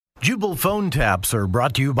Jubal phone taps are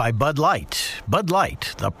brought to you by Bud Light. Bud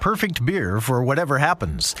Light, the perfect beer for whatever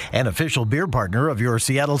happens. An official beer partner of your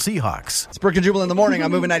Seattle Seahawks. It's Brooke and Jubal in the morning.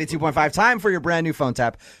 I'm moving 92.5. Time for your brand new phone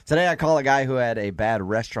tap. Today I call a guy who had a bad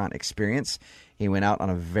restaurant experience. He went out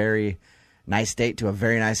on a very nice date to a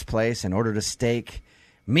very nice place and ordered a steak,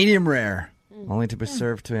 medium rare, only to be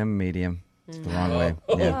served to him medium. The wrong way.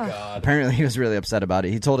 Yeah. Apparently, he was really upset about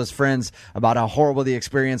it. He told his friends about how horrible the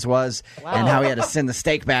experience was and how he had to send the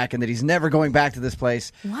steak back and that he's never going back to this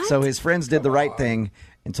place. What? So his friends did the right thing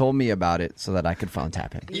and told me about it so that I could phone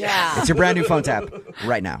tap him. Yeah. It's your brand new phone tap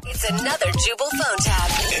right now. It's another Jubal phone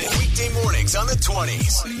tab. Weekday mornings on the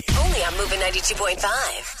 20s. Only on Moving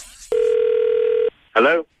 92.5.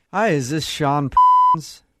 Hello, Hi, is this Sean?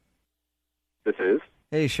 this is.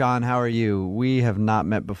 Hey, Sean, how are you? We have not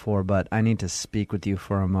met before, but I need to speak with you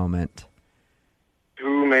for a moment.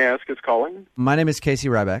 Who may I ask is calling? My name is Casey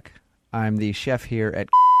Ryback. I'm the chef here at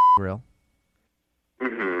Grill.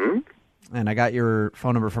 Mm-hmm. And I got your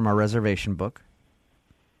phone number from our reservation book.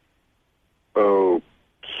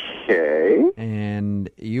 Okay. And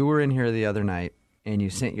you were in here the other night, and you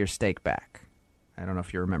sent your steak back. I don't know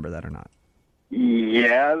if you remember that or not.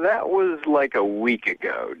 Yeah, that was like a week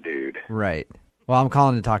ago, dude. Right. Well, I'm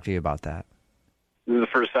calling to talk to you about that. This is the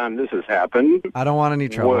first time this has happened. I don't want any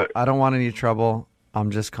trouble. What? I don't want any trouble.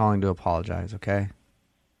 I'm just calling to apologize, okay?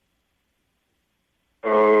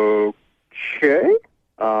 Okay.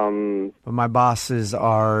 But my bosses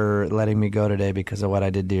are letting me go today because of what I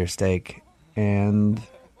did to your steak, and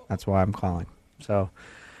that's why I'm calling. So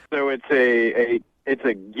it's a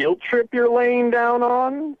guilt trip you're laying down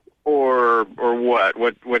on, or what?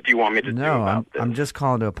 What do you want me to do about this? I'm just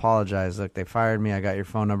calling to apologize. Look, they fired me. I got your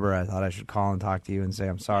phone number. I thought I should call and talk to you and say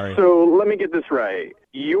I'm sorry. So let me get this right.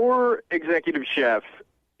 Your executive chef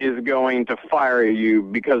is going to fire you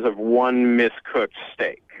because of one miscooked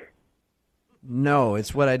steak. No,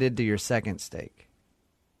 it's what I did to your second steak.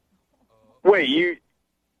 Wait, you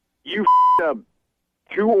f***ed up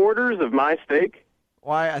 2 orders of my steak?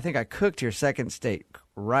 Why? I think I cooked your second steak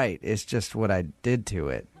right. It's just what I did to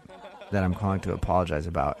it that I'm calling to apologize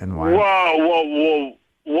about and why. Whoa.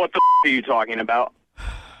 What the are you talking about?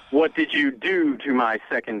 What did you do to my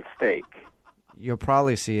second steak? You'll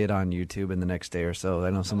probably see it on YouTube in the next day or so. I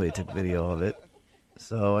know somebody took video of it.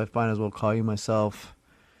 So I might as well call you myself.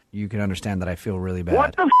 You can understand that I feel really bad.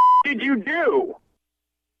 What the did you do?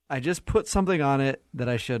 I just put something on it that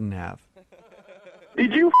I shouldn't have.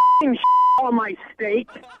 Did you on my steak?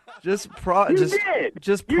 You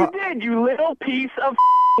did, you little piece of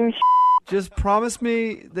Just promise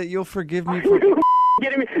me that you'll forgive me for... You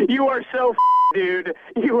kidding me? You are so dude.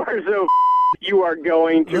 You are so you are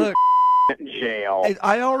going to Look, jail.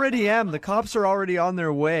 I already am. The cops are already on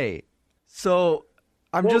their way. So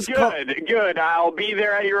I'm Well, just... good. I'll be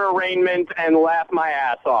there at your arraignment and laugh my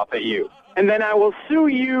ass off at you. And then I will sue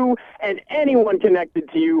you and anyone connected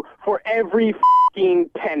to you for every f***ing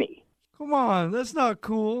penny. Come on, that's not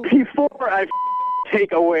cool. Before I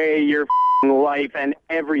take away your life and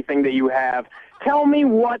everything that you have, tell me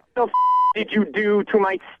what the did you do to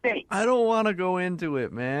my steak? I don't want to go into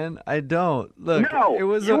it, man. I don't. Look, No, it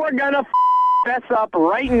was you are going to fess up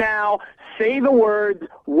right now. Say the words,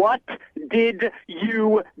 what did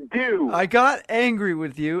you do? I got angry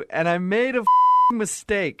with you, and I made a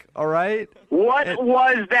mistake, all right? What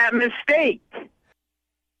was that mistake?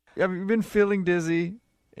 Have you been feeling dizzy?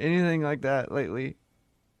 Anything like that lately?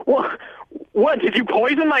 What, did you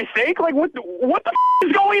poison my steak? Like, what the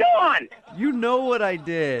is going on? You know what I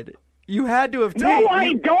did. You had to have No,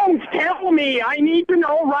 I don't. Tell me. I need to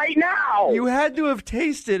know right now. You had to have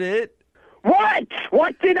tasted it. What?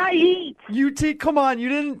 What did I eat? Come on, you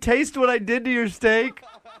didn't taste what I did to your steak?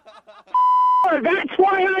 That's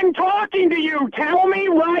why I'm talking to you. Tell me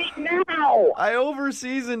right now. I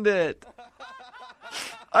over-seasoned it.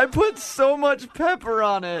 I put so much pepper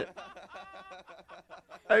on it.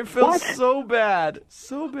 I feel so bad.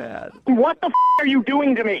 So bad. What the are you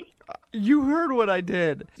doing to me? You heard what I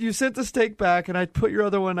did. You sent the steak back, and I put your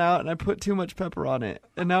other one out, and I put too much pepper on it.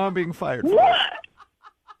 And now I'm being fired. What?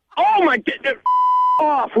 Oh, my God.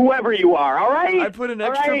 Off, whoever you are, all right? I put an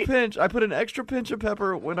extra pinch. I put an extra pinch of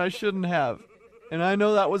pepper when I shouldn't have. And I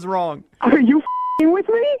know that was wrong. Are you with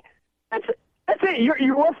me? That's it. You're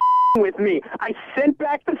with me. I sent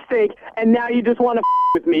back the steak, and now you just want to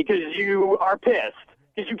with me because you are pissed.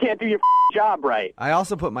 Because you can't do your job right. I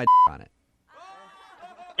also put my on it.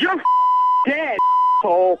 You're dead,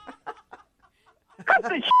 asshole. Cut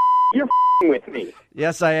the You're with me.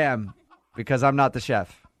 Yes, I am. Because I'm not the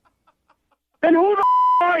chef. Then who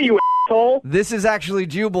the are you, asshole? This is actually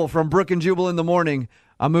Jubal from Brooke and Jubal in the Morning.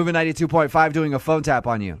 I'm moving 92.5 doing a phone tap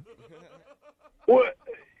on you.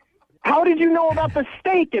 How did you know about the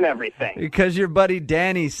steak and everything? Because your buddy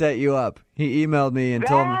Danny set you up. He emailed me and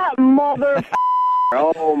told me. That mother.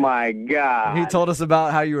 Oh my God. He told us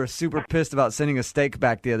about how you were super pissed about sending a steak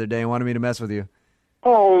back the other day and wanted me to mess with you.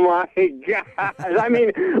 Oh my God. I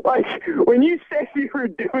mean, like, when you said you were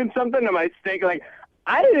doing something to my steak, like,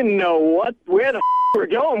 I didn't know where the we're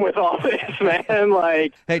going with all this, man.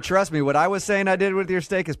 Like, hey, trust me, what I was saying I did with your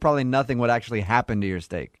steak is probably nothing what actually happened to your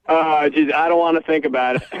steak. Geez, I don't want to think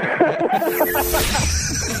about it.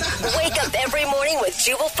 Wake up every morning with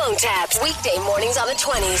Jubal phone tabs. Weekday mornings on the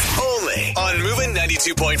 20s. Only on Moving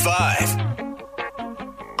 92.5.